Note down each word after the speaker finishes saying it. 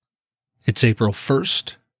It's April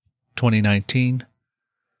 1st, 2019.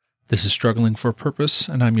 This is Struggling for a Purpose,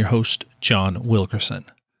 and I'm your host, John Wilkerson.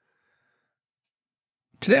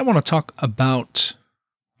 Today I want to talk about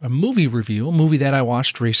a movie review, a movie that I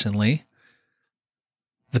watched recently,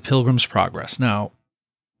 The Pilgrim's Progress. Now,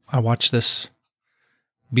 I watched this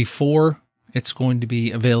before it's going to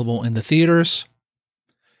be available in the theaters,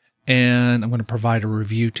 and I'm going to provide a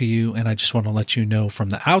review to you, and I just want to let you know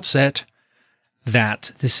from the outset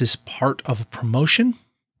that this is part of a promotion.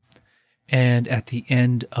 And at the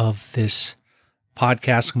end of this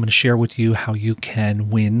podcast, I'm going to share with you how you can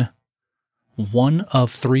win one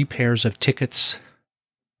of 3 pairs of tickets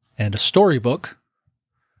and a storybook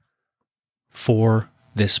for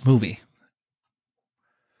this movie.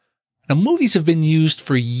 Now, movies have been used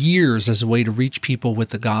for years as a way to reach people with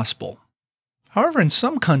the gospel. However, in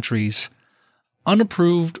some countries,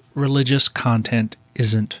 unapproved religious content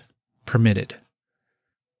isn't permitted.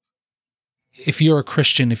 If you're a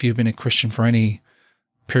Christian, if you've been a Christian for any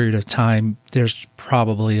period of time, there's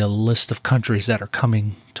probably a list of countries that are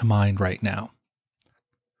coming to mind right now.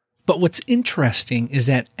 But what's interesting is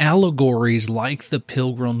that allegories like The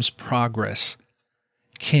Pilgrim's Progress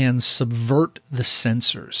can subvert the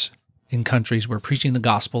censors in countries where preaching the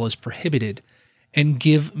gospel is prohibited and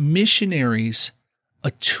give missionaries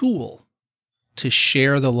a tool to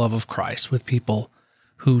share the love of Christ with people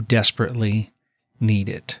who desperately need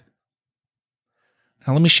it.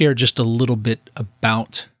 Now, let me share just a little bit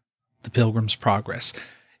about The Pilgrim's Progress.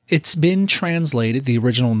 It's been translated, the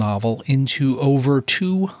original novel, into over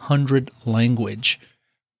 200 languages,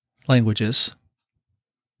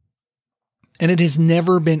 and it has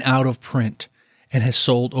never been out of print and has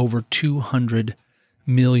sold over 200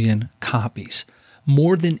 million copies,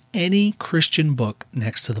 more than any Christian book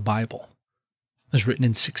next to the Bible. It was written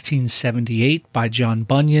in 1678 by John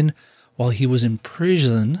Bunyan while he was in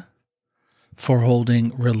prison for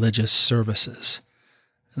holding religious services.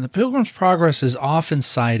 And The Pilgrim's Progress is often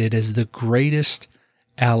cited as the greatest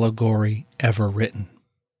allegory ever written.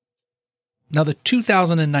 Now, the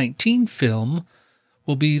 2019 film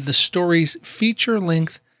will be the story's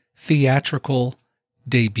feature-length theatrical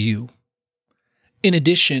debut. In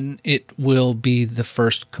addition, it will be the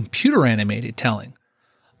first computer-animated telling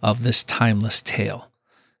of this timeless tale.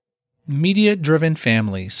 Media-driven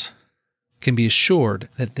families can be assured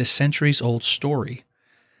that this centuries-old story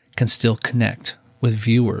can still connect with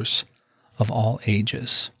viewers of all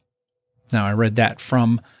ages. Now, I read that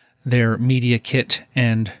from their media kit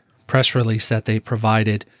and press release that they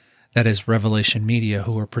provided. That is Revelation Media,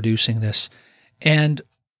 who are producing this. And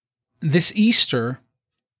this Easter,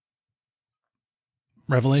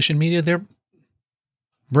 Revelation Media, they're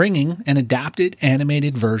bringing an adapted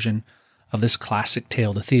animated version of this classic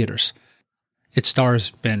tale to theaters. It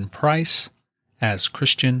stars Ben Price as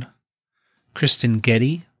Christian, Kristen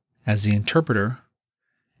Getty as the interpreter,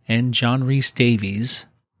 and John Rhys Davies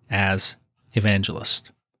as evangelist.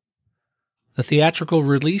 The theatrical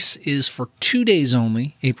release is for 2 days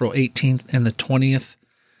only, April 18th and the 20th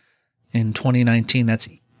in 2019. That's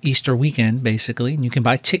Easter weekend, basically. And you can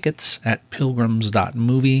buy tickets at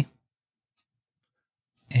pilgrims.movie.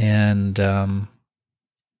 And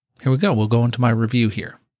here we go. We'll go into my review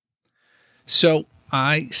here. So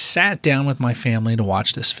I sat down with my family to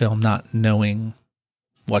watch this film not knowing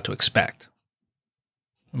what to expect.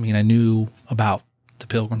 I mean, I knew about The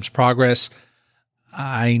Pilgrim's Progress.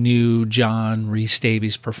 I knew John Rhys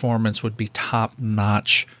Davies' performance would be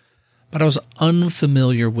top-notch, but I was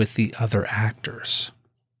unfamiliar with the other actors.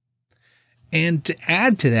 And to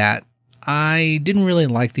add to that, I didn't really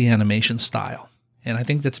like the animation style. And I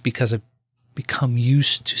think that's because I've become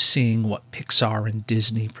used to seeing what Pixar and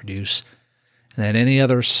Disney produce, and that any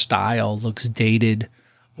other style looks dated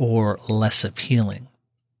or less appealing.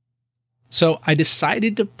 So I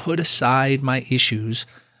decided to put aside my issues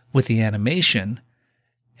with the animation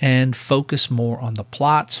and focus more on the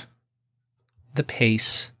plot, the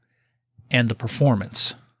pace, and the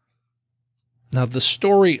performance. Now, the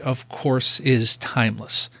story, of course, is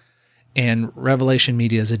timeless, and Revelation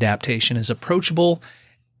Media's adaptation is approachable,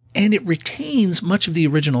 and it retains much of the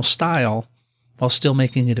original style while still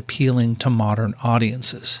making it appealing to modern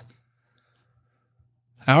audiences.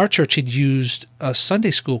 Our church had used a Sunday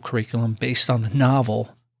school curriculum based on the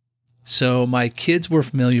novel, so my kids were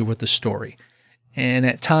familiar with the story, and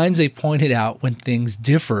at times they pointed out when things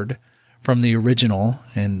differed from the original,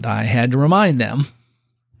 and I had to remind them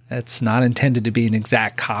that's not intended to be an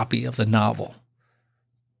exact copy of the novel.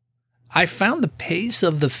 I found the pace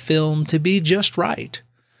of the film to be just right.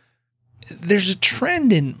 There's a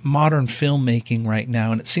trend in modern filmmaking right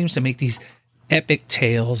now, and it seems to make these epic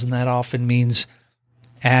tales, and that often means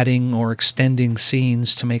adding or extending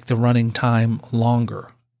scenes to make the running time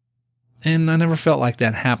longer. And I never felt like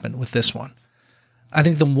that happened with this one. I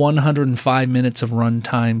think the 105 minutes of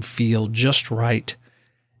runtime feel just right,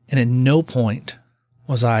 and at no point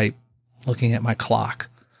was I looking at my clock,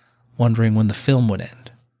 wondering when the film would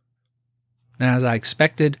end. Now, as I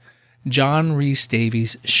expected, John Rhys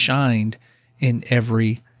Davies shined in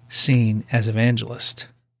every scene as evangelist.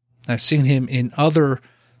 I've seen him in other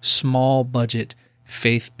small-budget,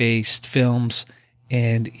 faith-based films,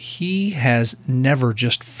 and he has never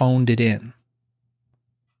just phoned it in.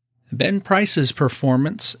 Ben Price's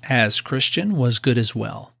performance as Christian was good as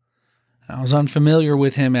well. I was unfamiliar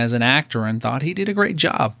with him as an actor and thought he did a great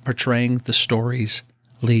job portraying the story's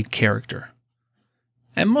lead character.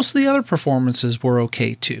 And most of the other performances were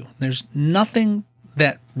okay too. There's nothing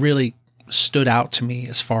that really stood out to me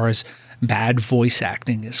as far as bad voice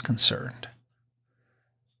acting is concerned.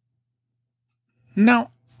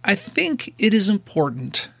 Now, I think it is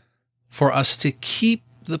important for us to keep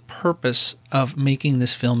the purpose of making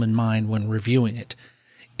this film in mind when reviewing it.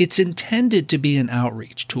 It's intended to be an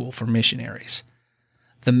outreach tool for missionaries.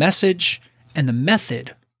 The message and the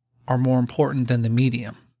method are more important than the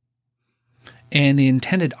medium. And the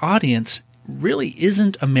intended audience really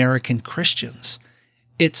isn't American Christians.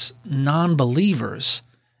 It's non-believers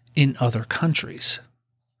in other countries.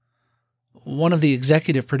 One of the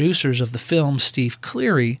executive producers of the film, Steve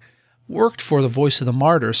Cleary, worked for the Voice of the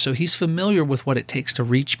Martyrs, so he's familiar with what it takes to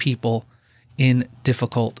reach people in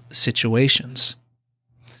difficult situations.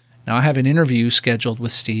 Now, I have an interview scheduled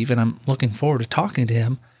with Steve, and I'm looking forward to talking to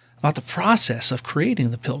him about the process of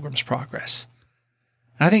creating the Pilgrim's Progress.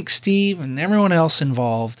 I think Steve and everyone else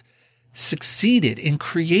involved succeeded in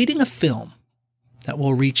creating a film that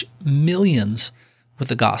will reach millions with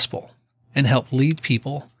the gospel and help lead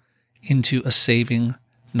people into a saving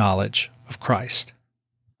knowledge of Christ.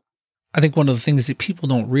 I think one of the things that people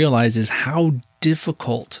don't realize is how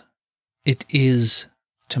difficult it is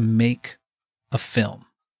to make a film.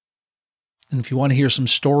 And if you want to hear some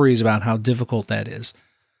stories about how difficult that is,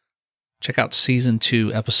 check out Season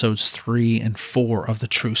 2, Episodes 3 and 4 of the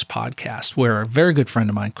Truce podcast, where a very good friend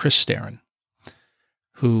of mine, Chris Staron,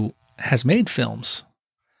 who has made films,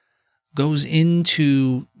 goes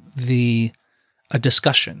into a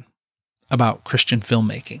discussion about Christian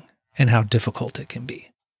filmmaking and how difficult it can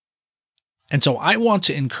be. And so I want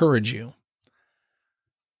to encourage you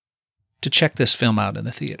to check this film out in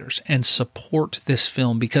the theaters and support this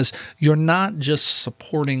film, because you're not just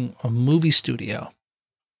supporting a movie studio.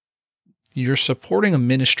 You're supporting a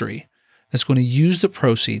ministry that's going to use the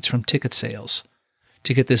proceeds from ticket sales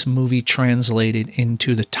to get this movie translated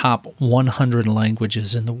into the top 100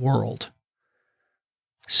 languages in the world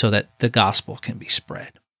so that the gospel can be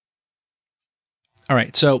spread. All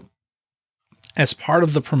right, so as part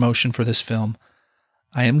of the promotion for this film,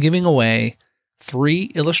 I am giving away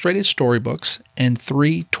 3 illustrated storybooks and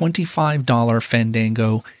 3 $25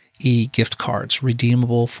 Fandango e-gift cards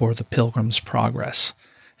redeemable for the Pilgrim's Progress.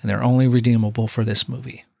 And they're only redeemable for this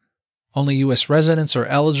movie. Only U.S. residents are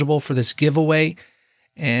eligible for this giveaway,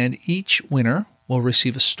 and each winner will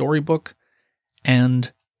receive a storybook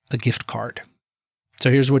and a gift card. So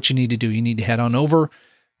here's what you need to do. You need to head on over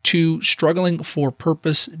to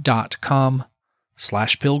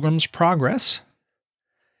strugglingforpurpose.com/pilgrimsprogress.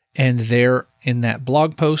 And there in that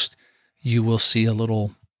blog post, you will see a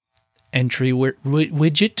little entry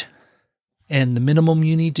widget. And the minimum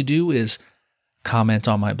you need to do is comment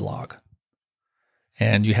on my blog.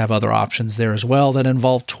 And you have other options there as well that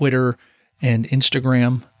involve Twitter and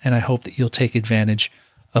Instagram, and I hope that you'll take advantage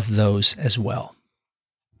of those as well.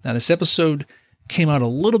 Now, this episode came out a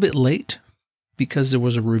little bit late because there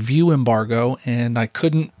was a review embargo, and I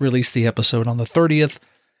couldn't release the episode on the 30th,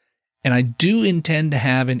 and I do intend to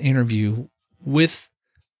have an interview with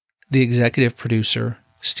the executive producer,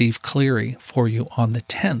 Steve Cleary, for you on the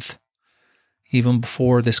 10th. Even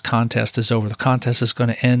before this contest is over. The contest is going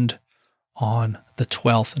to end on the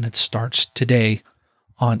 12th, and it starts today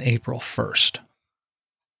on April 1st.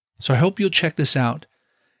 So I hope you'll check this out,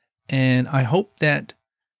 and I hope that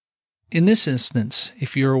in this instance,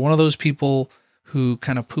 if you're one of those people who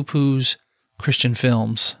kind of poo-poos Christian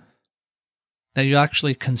films, that you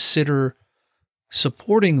actually consider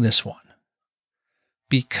supporting this one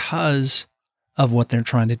because of what they're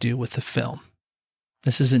trying to do with the film.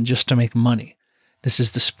 This isn't just to make money. This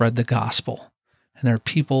is to spread the gospel. And there are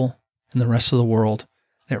people in the rest of the world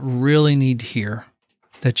that really need to hear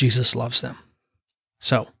that Jesus loves them.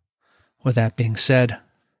 So, with that being said,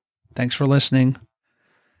 thanks for listening,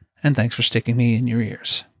 and thanks for sticking me in your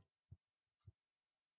ears.